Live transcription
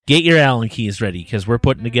Get your Allen keys ready because we're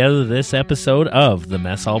putting together this episode of the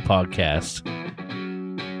Mess Hall Podcast.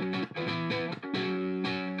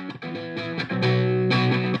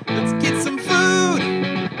 Let's get some food,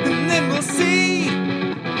 and then we'll see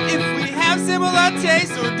if we have similar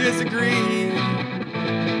tastes or disagree.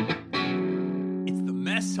 It's the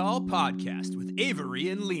Mess Hall Podcast with Avery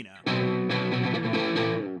and Lena.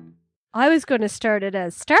 I was going to start it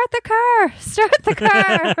as start the car,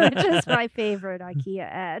 which is my favorite IKEA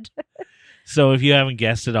ad. So if you haven't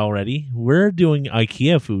guessed it already, we're doing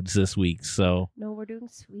IKEA foods this week. So No, we're doing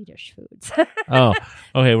Swedish foods. Oh,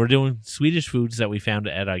 okay. We're doing Swedish foods that we found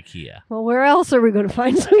at IKEA. Well, where else are we going to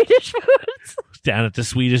find Swedish foods? Down at the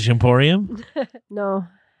Swedish Emporium? No,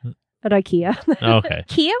 at IKEA. Okay.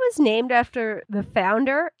 IKEA was named after the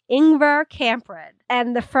founder, Ingvar Kamprad,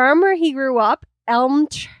 and the farm where he grew up,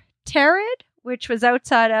 Terrid, which was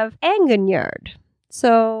outside of Angenjord.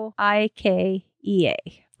 So IKEA.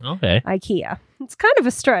 Okay. IKEA. It's kind of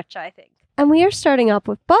a stretch, I think. And we are starting up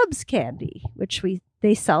with Bub's candy, which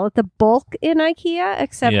they sell at the bulk in IKEA,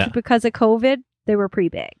 except because of COVID, they were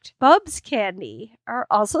pre-baked. Bub's candy are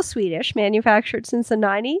also Swedish, manufactured since the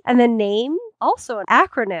 90s, and the name, also an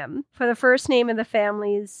acronym for the first name of the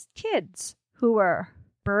family's kids, who were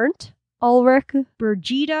Bernt, Ulrich,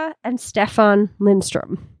 Birgitta, and Stefan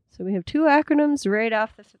Lindstrom. So we have two acronyms right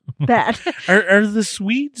off the bat. Are the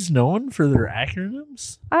Swedes known for their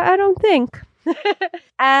acronyms? I don't think.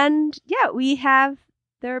 And we have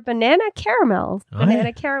their banana caramel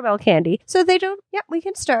candy. So they don't, we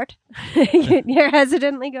can start. You're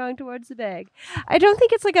hesitantly going towards the bag. I don't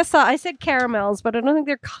think it's like I said caramels, but I don't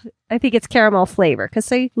think I think it's caramel flavor because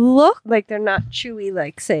they look like they're not chewy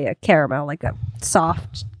like, say, a caramel, like a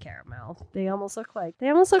soft caramel. They almost look like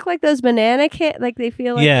those banana like they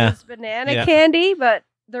feel like those banana candy, but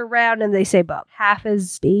they're round and they say Bub. Half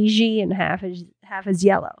is beigey and half is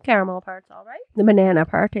yellow. Caramel part's all right. The banana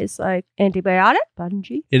part is like antibiotic,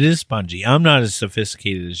 spongy. It is spongy. I'm not as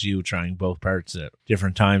sophisticated as you trying both parts at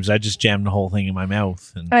different times. I just jammed the whole thing in my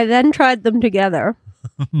mouth. And I then tried them together.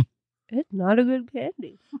 It's not a good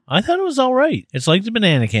candy. I thought it was all right. It's like the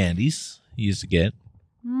banana candies you used to get.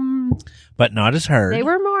 But not as hard. They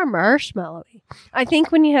were more marshmallowy. I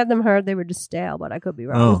think when you had them hard, they were just stale, but I could be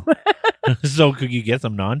wrong. Oh. So could you get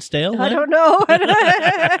them non-stale? I don't know.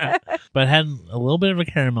 But had a little bit of a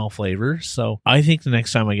caramel flavor. So I think the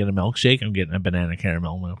next time I get a milkshake, I'm getting a banana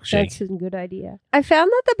caramel milkshake. That's a good idea. I found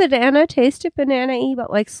that the banana tasted banana-y,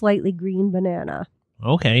 but like slightly green banana.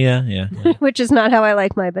 Okay, yeah. Which is not how I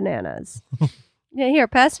like my bananas. Here,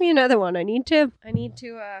 pass me another one. I need to,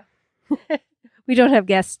 We don't have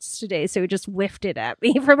guests today, so he just whiffed it at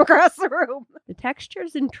me from across the room. The texture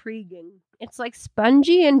is intriguing. It's like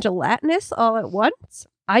spongy and gelatinous all at once.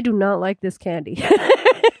 I do not like this candy.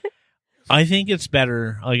 I think it's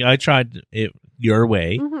better. Like I tried it your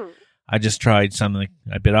way. Mm-hmm. I just tried something.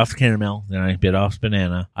 I bit off the caramel, then I bit off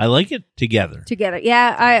banana. I like it together.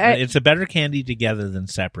 Yeah. It's a better candy together than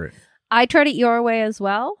separate. I tried it your way as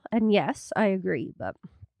well, and yes, I agree, but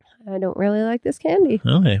I don't really like this candy.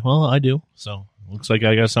 Okay, well, I do, so... Looks like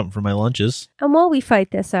I got something for my lunches. And while we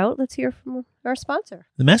fight this out, let's hear from our sponsor.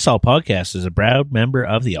 The Mess Hall Podcast is a proud member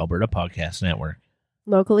of the Alberta Podcast Network.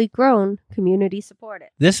 Locally grown, community supported.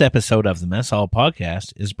 This episode of the Mess Hall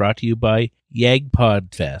Podcast is brought to you by YAG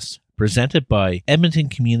Podfest, presented by Edmonton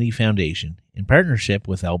Community Foundation, in partnership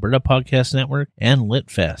with Alberta Podcast Network and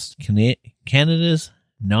LitFest, Canada's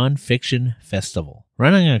non-fiction festival.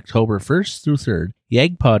 Running October 1st through 3rd,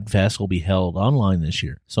 YAG Podfest will be held online this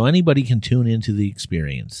year, so anybody can tune into the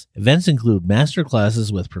experience. Events include master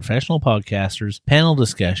classes with professional podcasters, panel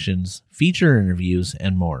discussions, feature interviews,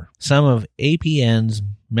 and more. Some of APN's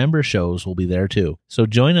member shows will be there too, so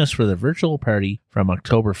join us for the virtual party from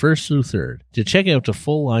October 1st through 3rd. To check out the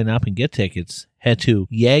full lineup and get tickets, head to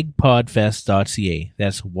yagpodfest.ca.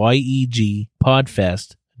 That's YEG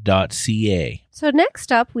podfest.ca. So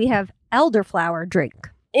next up, we have elderflower drink.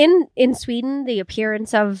 In Sweden, the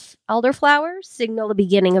appearance of elderflowers signal the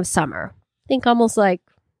beginning of summer. Think almost like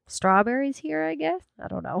strawberries here, I guess. I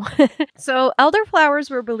don't know. So elderflowers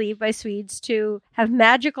were believed by Swedes to have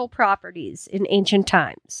magical properties in ancient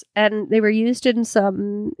times, and they were used in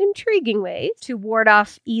some intriguing ways to ward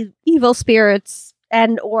off evil spirits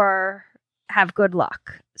and or have good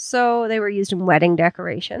luck. So they were used in wedding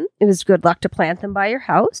decoration. It was good luck to plant them by your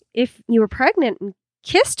house. If you were pregnant and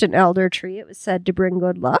kissed an elder tree, it was said to bring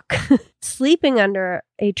good luck. Sleeping under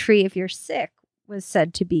a tree if you're sick was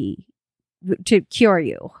said to cure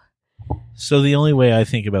you. So the only way I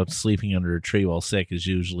think about sleeping under a tree while sick is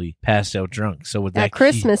usually passed out drunk. So would that at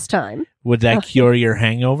Christmas time? Would that cure your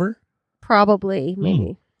hangover? Probably,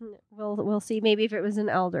 maybe. We'll see maybe if it was an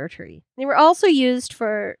elder tree. They were also used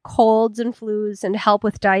for colds and flus and to help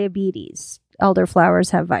with diabetes.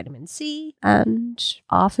 Elderflowers have vitamin C and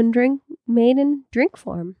often made in drink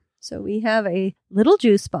form. So we have a little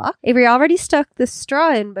juice box. Avery already stuck the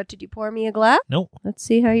straw in, but did you pour me a glass? Nope. Let's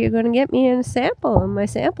see how you're going to get me a sample in my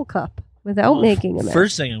sample cup without making a mess.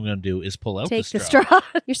 First thing I'm going to do is pull out Take the straw.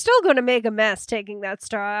 You're still going to make a mess taking that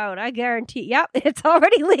straw out. I guarantee. Yep, it's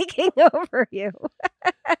already leaking over you.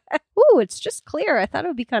 Ooh, it's just clear. I thought it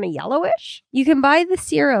would be kind of yellowish. You can buy the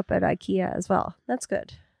syrup at IKEA as well. That's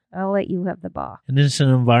good. I'll let you have the box. And it's an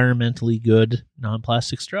environmentally good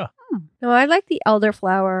non-plastic straw. No, I like the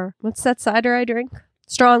elderflower. What's that cider I drink?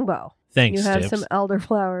 Strongbow. Thanks, You have Tips. some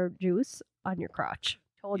elderflower juice on your crotch.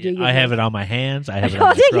 Told you. I have it on my hands. I have it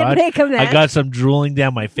told on my you you'd crotch. make a mess. I got some drooling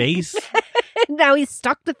down my face. Now he's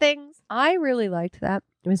stuck to things. I really liked that.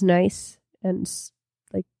 It was nice and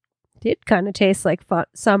did kind of taste like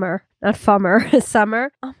summer. Not fummer,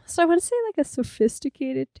 summer. Almost, I want to say like a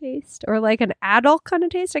sophisticated taste or like an adult kind of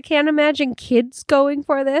taste. I can't imagine kids going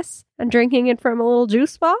for this and drinking it from a little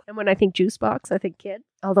juice box. And when I think juice box, I think kid.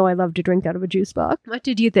 Although I love to drink out of a juice box. What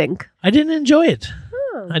did you think? I didn't enjoy it.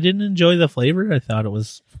 Oh. I didn't enjoy the flavor. I thought it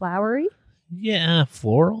was... Flowery? Yeah,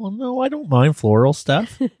 floral. No, I don't mind floral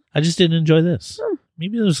stuff. I just didn't enjoy this.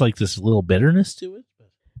 Maybe there's like this little bitterness to it.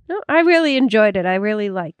 No, I really enjoyed it. I really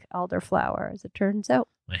like elderflower, as it turns out.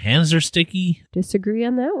 My hands are sticky. Disagree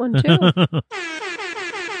on that one, too.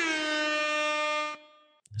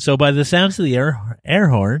 So by the sounds of the air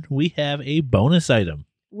horn, we have a bonus item.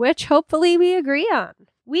 Which hopefully we agree on.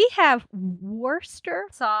 We have Worcester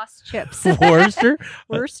sauce chips. Worcester?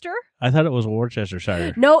 Worcester? I thought it was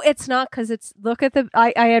Worcestershire. No, it's not, because look at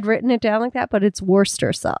I had written it down like that, but it's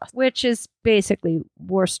Worcester sauce, which is basically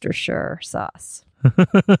Worcestershire sauce.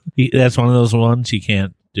 That's one of those ones you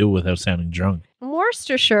can't do without sounding drunk.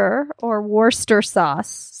 Worcestershire, or Worcester sauce,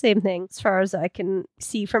 same thing as far as I can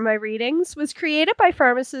see from my readings, was created by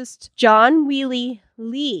pharmacist John Wheely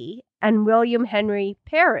Lee and William Henry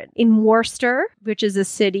Perrin in Worcester, which is a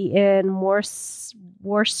city in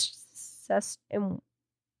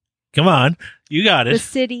Come on, you got the it.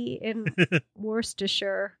 city in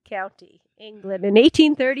Worcestershire County, England, in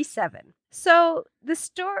 1837. So the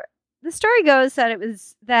story goes that it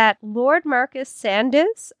was that Lord Marcus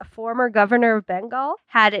Sandys, a former governor of Bengal,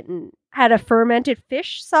 had a fermented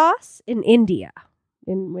fish sauce in India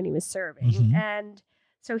when he was serving. Mhm. And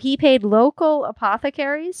so he paid local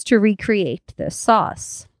apothecaries to recreate this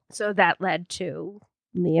sauce. So that led to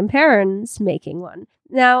Liam Perrin's making one.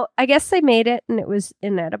 Now, I guess they made it and it was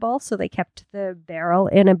inedible, so they kept the barrel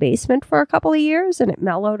in a basement for a couple of years and it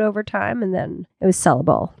mellowed over time, and then it was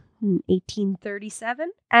sellable in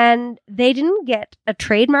 1837. And they didn't get a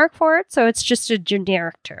trademark for it, so it's just a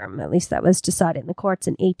generic term. At least that was decided in the courts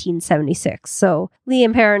in 1876. So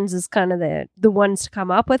Liam Perrin's is kind of the ones to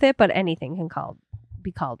come up with it, but anything can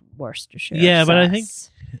be called Worcestershire Yeah, but I think sauce.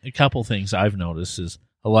 a couple things I've noticed is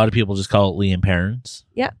a lot of people just call it Liam Perrin's.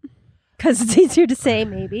 Yeah. Because it's easier to say,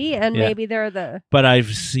 maybe, and Yeah. maybe they're the... But I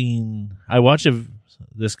watch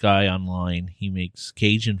this guy online. He makes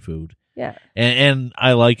Cajun food. Yeah. And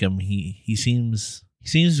I like him. He seems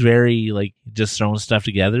very like just throwing stuff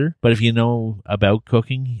together. But if you know about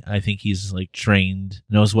cooking, I think he's like trained,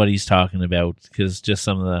 knows what he's talking about, because just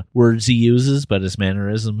some of the words he uses, but his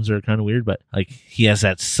mannerisms are kind of weird. But like he has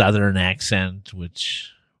that southern accent,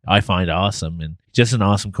 which I find awesome, and just an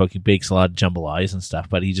awesome cook. He bakes a lot of jambalayas and stuff,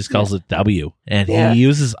 but he just calls it W, and he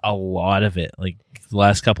uses a lot of it. Like the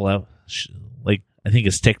last couple of, like I think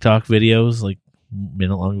his TikTok videos, like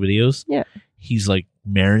minute-long videos. Yeah. He's like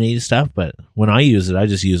marinated stuff, but when I use it, I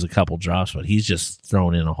just use a couple drops, but he's just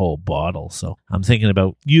throwing in a whole bottle. So I'm thinking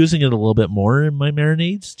about using it a little bit more in my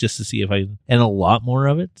marinades just to see and a lot more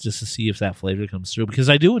of it, just to see if that flavor comes through, because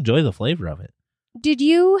I do enjoy the flavor of it. Did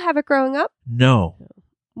you have it growing up? No.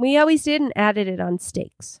 We always did and added it on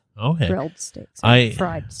steaks. Okay. Grilled steaks.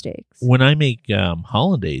 Fried steaks. When I make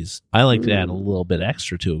hollandaise, I like to add a little bit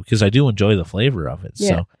extra to it because I do enjoy the flavor of it. Yeah.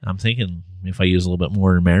 So I'm thinking if I use a little bit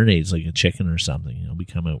more marinades, like a chicken or something, it'll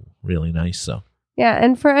become out really nice. So Yeah,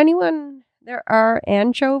 and for anyone, there are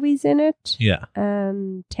anchovies in it. yeah.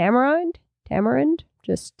 Tamarind,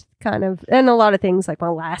 just kind of, and a lot of things like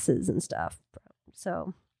molasses and stuff.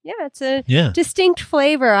 So yeah, it's a distinct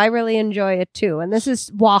flavor. I really enjoy it too. And this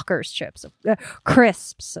is Walker's chips,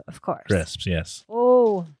 crisps, of course. Crisps, yes.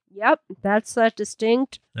 Oh, yep, that's that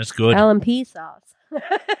distinct That's good. L&P sauce.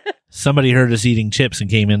 Somebody heard us eating chips and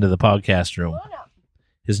came into the podcast room. Oh, no.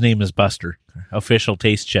 His name is Buster, official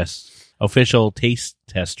taste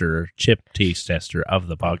tester, chip taste tester of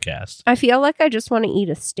the podcast. I feel like I just want to eat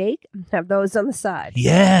a steak and have those on the side.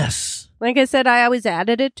 Yes. Like I said, I always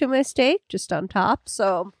added it to my steak just on top,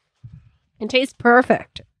 so it tastes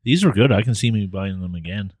perfect. These were good. I can see me buying them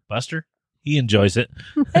again. Buster, he enjoys it.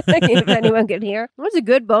 If anyone can hear. It was a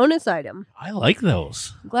good bonus item. I like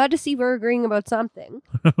those. I'm glad to see we're agreeing about something.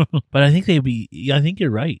 But I think I think you're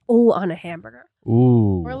right. Oh, on a hamburger.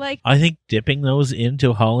 Ooh. Or like, I think dipping those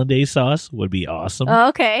into hollandaise sauce would be awesome.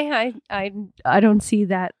 okay, I don't see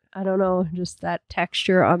that. I don't know, just that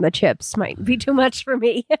texture on the chips might be too much for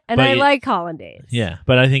me. And But I like hollandaise. Yeah,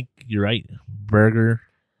 but I think you're right. Burger,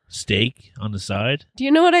 steak on the side. Do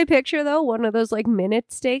you know what I picture though? One of those like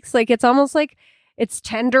minute steaks. Like it's almost like it's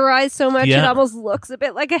tenderized so much it Yeah. almost looks a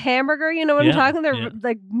bit like a hamburger. You know what I'm Yeah, talking? They're yeah.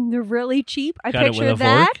 like they're really cheap. I Got it with picture a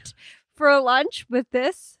that fork? for a lunch with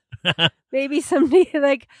this. Maybe somebody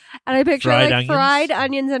like, and I picture Fried like onions? fried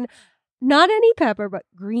onions and not any pepper, but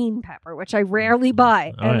green pepper, which I rarely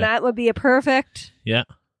buy, All and right. that would be a perfect Yeah.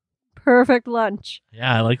 lunch.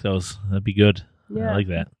 Yeah, I like those. That'd be good. Yeah. I like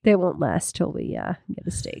that. They won't last till we get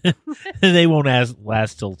a steak. They won't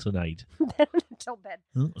last till tonight. Till bed.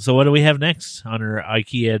 So what do we have next on our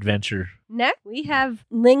IKEA adventure? Next, we have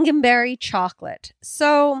lingonberry chocolate.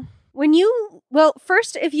 So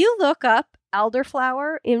first, if you look up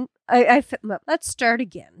elderflower let's start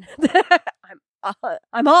again.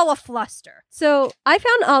 I'm all a fluster. So I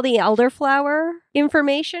found all the elderflower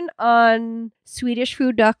information on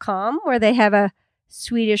SwedishFood.com, where they have a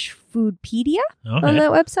Swedish Foodpedia on Okay.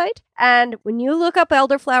 that website. And when you look up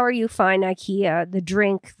elderflower, you find IKEA, the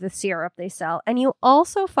drink, the syrup they sell. And you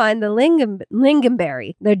also find the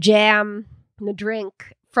lingonberry, the jam, the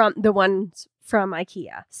drink from the ones from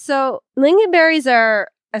IKEA. So lingonberries are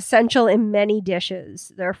essential in many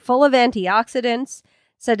dishes. They're full of antioxidants,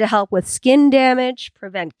 said to help with skin damage,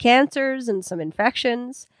 prevent cancers and some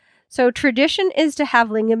infections. So tradition is to have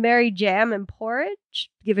lingonberry jam and porridge,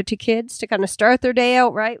 give it to kids to kind of start their day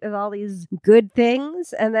out right with all these good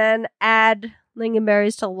things, and then add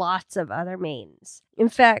lingonberries to lots of other mains. In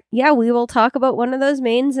fact, yeah, we will talk about one of those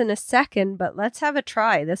mains in a second, but let's have a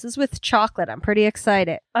try. This is with chocolate. I'm pretty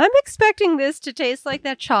excited. I'm expecting this to taste like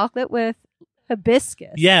that chocolate with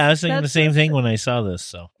hibiscus. Yeah, I was thinking the That's same what- thing when I saw this.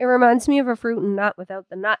 So It reminds me of a fruit and nut without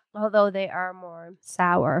the nut, although they are more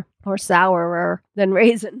sour or sourer than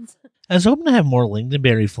raisins. I was hoping to have more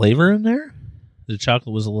lingonberry flavor in there. The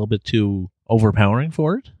chocolate was a little bit too overpowering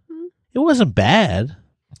for it. Hmm. It wasn't bad.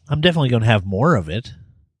 I'm definitely going to have more of it.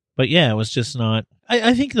 But yeah, it was just not...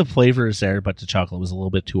 I think the flavor is there, but the chocolate was a little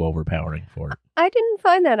bit too overpowering for it. I didn't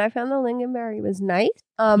find that. I found the lingonberry was nice.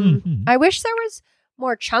 Mhm. I wish there was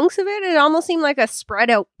more chunks of it. It almost seemed like a spread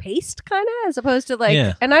out paste kind of, as opposed to like,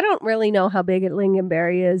 Yeah. and I don't really know how big a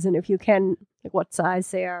lingonberry is and if you can, like what size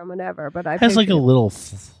they are and whatever, but I It has like a pictured- little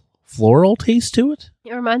floral taste to it.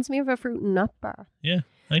 it reminds me of a fruit and nut bar. Yeah,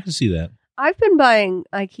 I can see that. I've been buying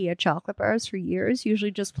IKEA chocolate bars for years,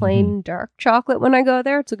 usually just plain dark chocolate when I go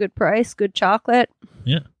there. It's a good price, good chocolate.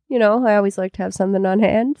 Yeah. You know, I always like to have something on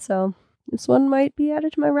hand, so this one might be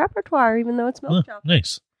added to my repertoire, even though it's milk Huh, chocolate.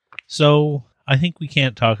 nice. So I think we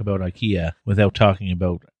can't talk about IKEA without talking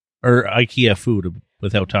about, or IKEA food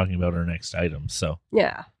without talking about our next item. So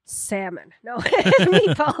Yeah. Salmon. No,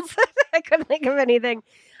 meatballs. I couldn't think of anything.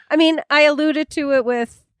 I mean, I alluded to it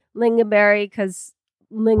with lingonberry because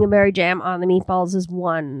lingonberry jam on the meatballs is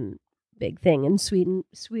one big thing in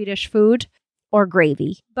Swedish food, or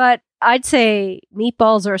gravy. But I'd say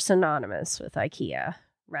meatballs are synonymous with IKEA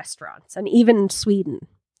restaurants and even Sweden,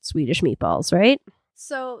 Swedish meatballs, right?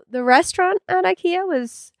 So the restaurant at IKEA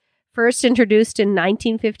was first introduced in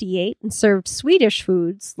 1958 and served Swedish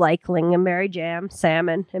foods like lingonberry jam,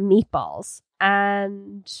 salmon, and meatballs.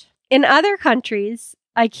 And in other countries,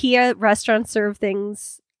 IKEA restaurants serve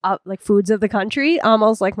things like foods of the country,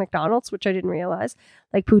 almost like McDonald's, which I didn't realize,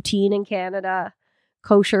 like poutine in Canada,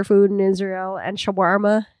 kosher food in Israel, and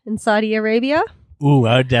shawarma in Saudi Arabia. ooh,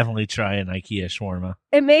 I would definitely try an IKEA shawarma.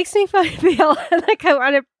 It makes me feel like I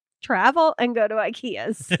want to travel and go to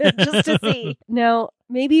IKEA's just to see. Now,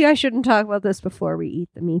 maybe I shouldn't talk about this before we eat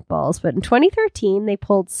the meatballs, but in 2013, they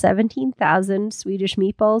pulled 17,000 Swedish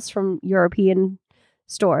meatballs from European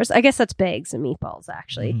stores. I guess that's bags of meatballs,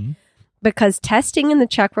 actually, Mhm. because testing in the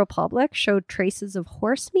Czech Republic showed traces of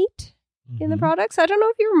horse meat in the Mhm. products. I don't know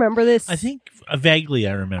if you remember this. I think vaguely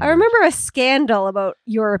I remember. I remember a scandal about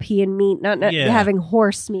European meat not Yeah. having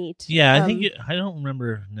horse meat. Yeah, I think I don't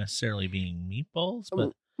remember necessarily being meatballs,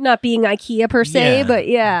 but Not being IKEA per se, Yeah. but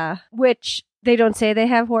yeah, which they don't say they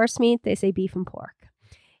have horse meat; they say beef and pork.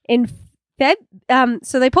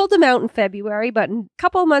 So they pulled them out in February, but a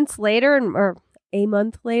couple months later, or a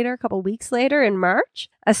month later, a couple weeks later in March,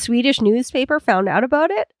 a Swedish newspaper found out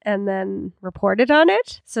about it and then reported on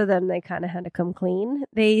it. So then they kind of had to come clean.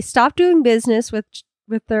 They stopped doing business with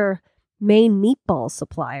their main meatball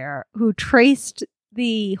supplier, who traced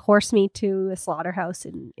the horse meat to a slaughterhouse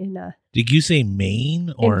in Did you say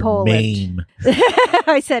Maine or Poland. Maine?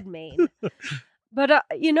 I said Maine. But, a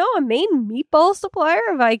Maine meatball supplier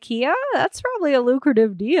of IKEA, that's probably a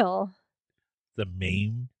lucrative deal. The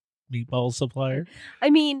Maine meatball supplier? I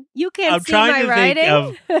mean, you can't I'm see trying my to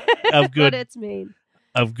writing. think of good but it's Maine.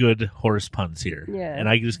 of good horse puns here. Yeah. And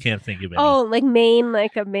I just can't think of any. Oh, like Maine,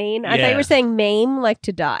 like a Maine. I thought you Yeah. were saying maim, like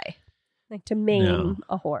to die. Like to maim No.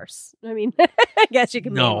 a horse. I mean, I guess you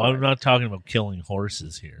can maim No, a I'm horse. not talking about killing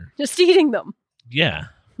horses here. Just eating them. Yeah.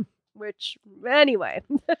 Which, anyway.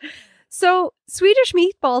 So, Swedish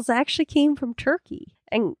meatballs actually came from Turkey.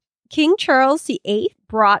 And King Charles VIII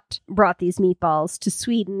brought these meatballs to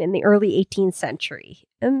Sweden in the early 18th century.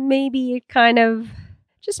 And maybe it kind of,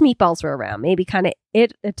 just meatballs were around. Maybe kind of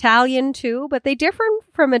Italian too, but they differ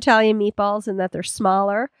from Italian meatballs in that they're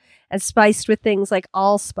smaller and spiced with things like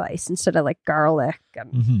allspice instead of like garlic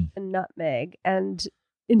and nutmeg, and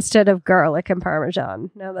instead of garlic and Parmesan,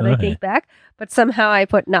 now that I think back. But somehow I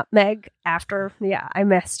put nutmeg after. Yeah, I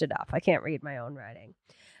messed it up. I can't read my own writing.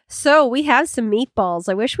 So we have some meatballs.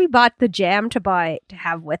 I wish we bought the jam to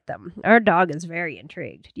have with them. Our dog is very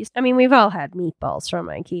intrigued. We've all had meatballs from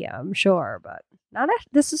IKEA, I'm sure, but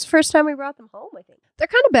this is the first time we brought them home, I think. They're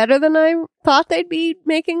kind of better than I thought they'd be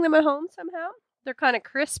making them at home somehow. They're kind of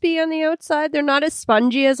crispy on the outside. They're not as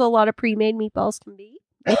spongy as a lot of pre-made meatballs can be.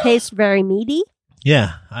 They taste very meaty.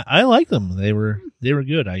 Yeah, I like them. They were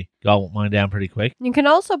good. I gobbled mine down pretty quick. You can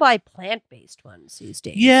also buy plant-based ones these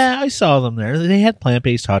days. Yeah, I saw them there. They had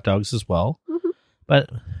plant-based hot dogs as well. Mm-hmm. But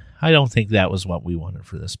I don't think that was what we wanted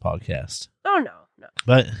for this podcast. Oh, no.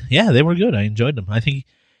 But yeah, they were good. I enjoyed them. I think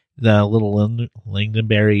the little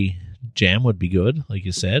lingonberry jam would be good, like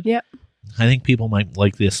you said. Yep. I think people might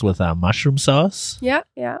like this with mushroom sauce. Yeah.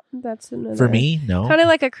 That's another. For me, no. Kind of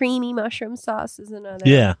like a creamy mushroom sauce is another.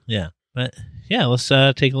 Yeah. But yeah, let's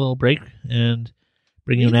take a little break and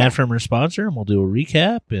bring you an ad from our sponsor, and we'll do a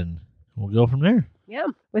recap, and we'll go from there. Yeah.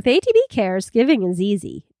 With ATB Cares, giving is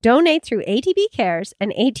easy. Donate through ATB Cares,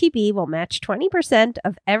 and ATB will match 20%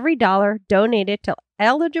 of every dollar donated to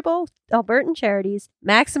eligible Albertan charities,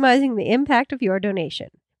 maximizing the impact of your donation.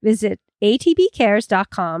 Visit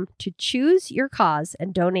atbcares.com to choose your cause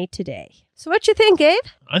and donate today. So what you think, Abe?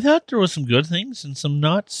 I thought there was some good things and some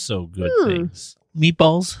not so good things.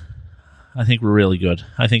 Meatballs, I think, were really good.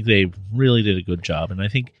 I think they really did a good job, and I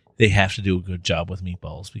think they have to do a good job with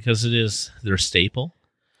meatballs because it is their staple.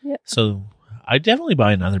 Yeah. So I'd definitely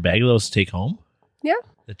buy another bag of those to take home. Yeah.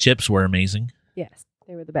 The chips were amazing. Yes,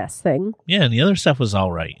 they were the best thing. Yeah, and the other stuff was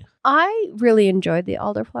all right. I really enjoyed the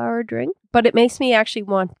elderflower drink, but it makes me actually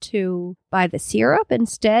want to buy the syrup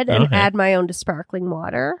instead and add my own to sparkling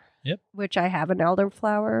water. Yep. Which I have an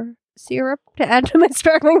elderflower syrup to add to my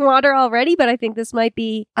sparkling water already, but I think this might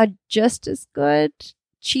be a just as good,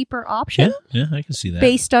 cheaper option. Yeah, I can see that.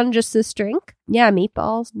 Based on just this drink. Yeah,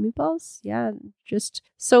 meatballs. Yeah, just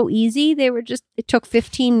so easy. It took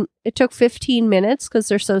 15 minutes because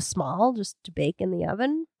they're so small just to bake in the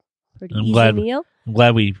oven. Pretty easy meal. I'm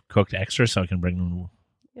glad we cooked extra so I can bring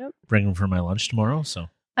them for my lunch tomorrow. So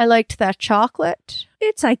I liked that chocolate.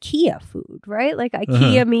 It's IKEA food, right? Like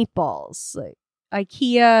IKEA meatballs, like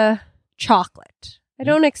IKEA chocolate. I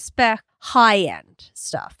don't expect high-end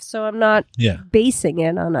stuff, so I'm not basing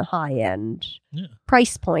it on a high-end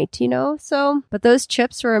price point, So, but those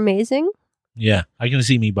chips were amazing. Yeah, I can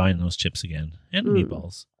see me buying those chips again and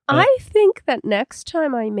meatballs. I think that next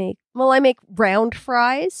time I make round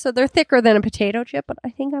fries, so they're thicker than a potato chip, but I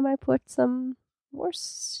think I might put some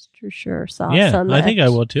Worcestershire sauce on that. I think I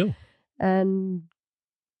will too. And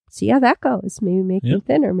see how that goes. Maybe make them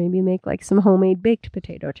thinner. Maybe make like some homemade baked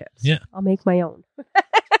potato chips. Yeah. I'll make my own.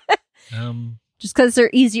 Just because they're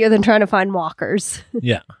easier than trying to find walkers.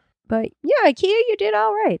 Yeah. But yeah, IKEA, you did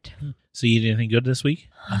all right. So you did anything good this week?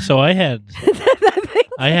 So I had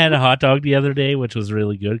a hot dog the other day, which was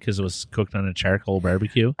really good because it was cooked on a charcoal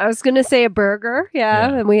barbecue. I was going to say a burger.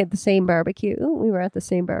 Yeah. And we had the same barbecue. We were at the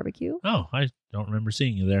same barbecue. Oh, I don't remember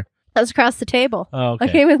seeing you there. I was across the table. Oh, okay. I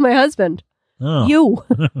came with my husband. Oh. You.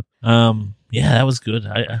 Yeah, that was good.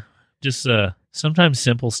 I just sometimes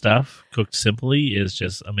simple stuff cooked simply is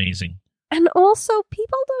just amazing. And also,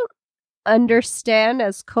 people don't understand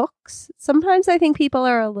as cooks. Sometimes I think people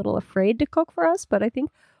are a little afraid to cook for us, but I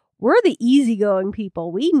think we're the easygoing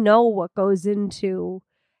people. We know what goes into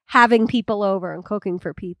having people over and cooking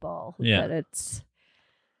for people. Yeah.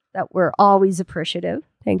 That we're always appreciative.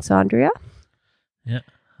 Thanks, Andrea. Yeah.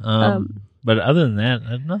 But other than that,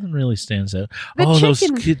 nothing really stands out. The Those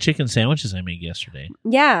chicken- chicken sandwiches I made yesterday.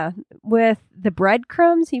 Yeah, with the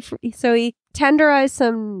breadcrumbs. He tenderized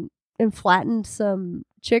some and flattened some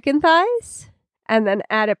chicken thighs, and then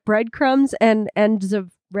added breadcrumbs and ends of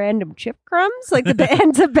random chip crumbs, like the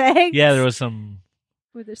ends of bags. Yeah, there was some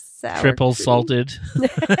with a sour triple cream. salted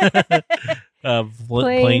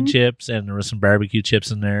plain chips, and there was some barbecue chips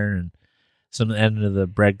in there, and some end of the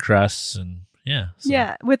bread crusts, and yeah.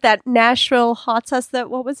 Yeah, with that Nashville hot sauce.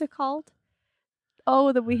 What was it called?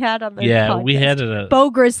 Oh, that we had on the podcast. We had it a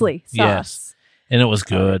Bo Grizzly sauce. Yes, and it was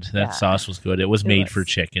good. Yeah. That sauce was good. It was made for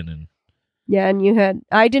chicken, and yeah, and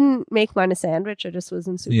I didn't make mine a sandwich. I just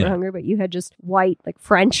wasn't super hungry, but you had just white, like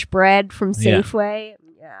French bread from Safeway.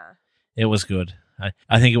 Yeah. It was good.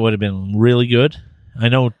 I think it would have been really good. I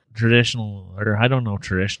know traditional, or I don't know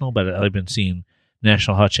traditional, but I've been seeing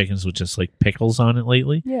National Hot Chickens with just like pickles on it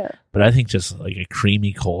lately. Yeah. But I think just like a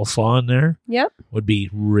creamy coleslaw in there would be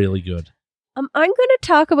really good. I'm going to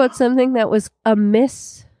talk about something that was a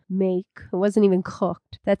mismake. It wasn't even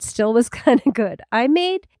cooked. That still was kind of good. I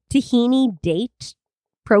made tahini date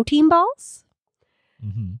protein balls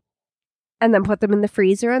and then put them in the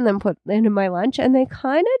freezer and then put them in my lunch. And they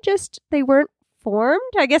kind of they weren't formed.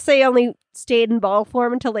 I guess they only stayed in ball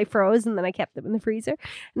form until they froze, and then I kept them in the freezer.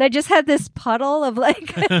 And I just had this puddle of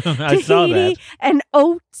like I saw tahini that. and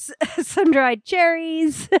oats, sun-dried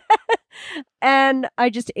cherries. And I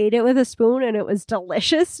just ate it with a spoon, and it was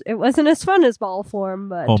delicious. It wasn't as fun as ball form,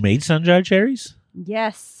 but Homemade sun-dried cherries?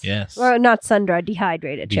 yes. Well, not sun-dried,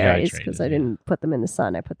 dehydrated cherries, Dehydrated, because I didn't put them in the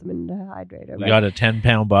sun. I put them in the dehydrator. We got a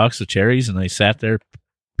 10-pound box of cherries, and I sat there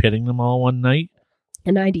pitting them all one night.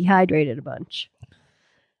 And I dehydrated a bunch.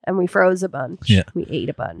 And we froze a bunch. Yeah. We ate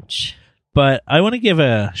a bunch. But I want to give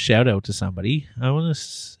a shout out to somebody. I want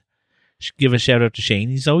to give a shout out to Shane.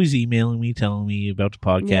 He's always emailing me, telling me about the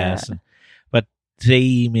podcast. But today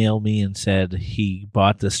he emailed me and said he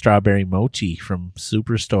bought the strawberry mochi from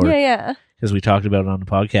Superstore. Yeah. Because we talked about it on the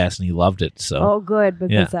podcast and he loved it. So Oh, good,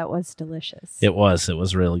 because that was delicious. It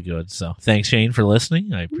was really good. So thanks, Shane, for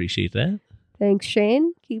listening. I appreciate that. Thanks,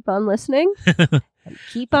 Shane. Keep on listening. And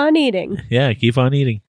keep on eating. Yeah, keep on eating.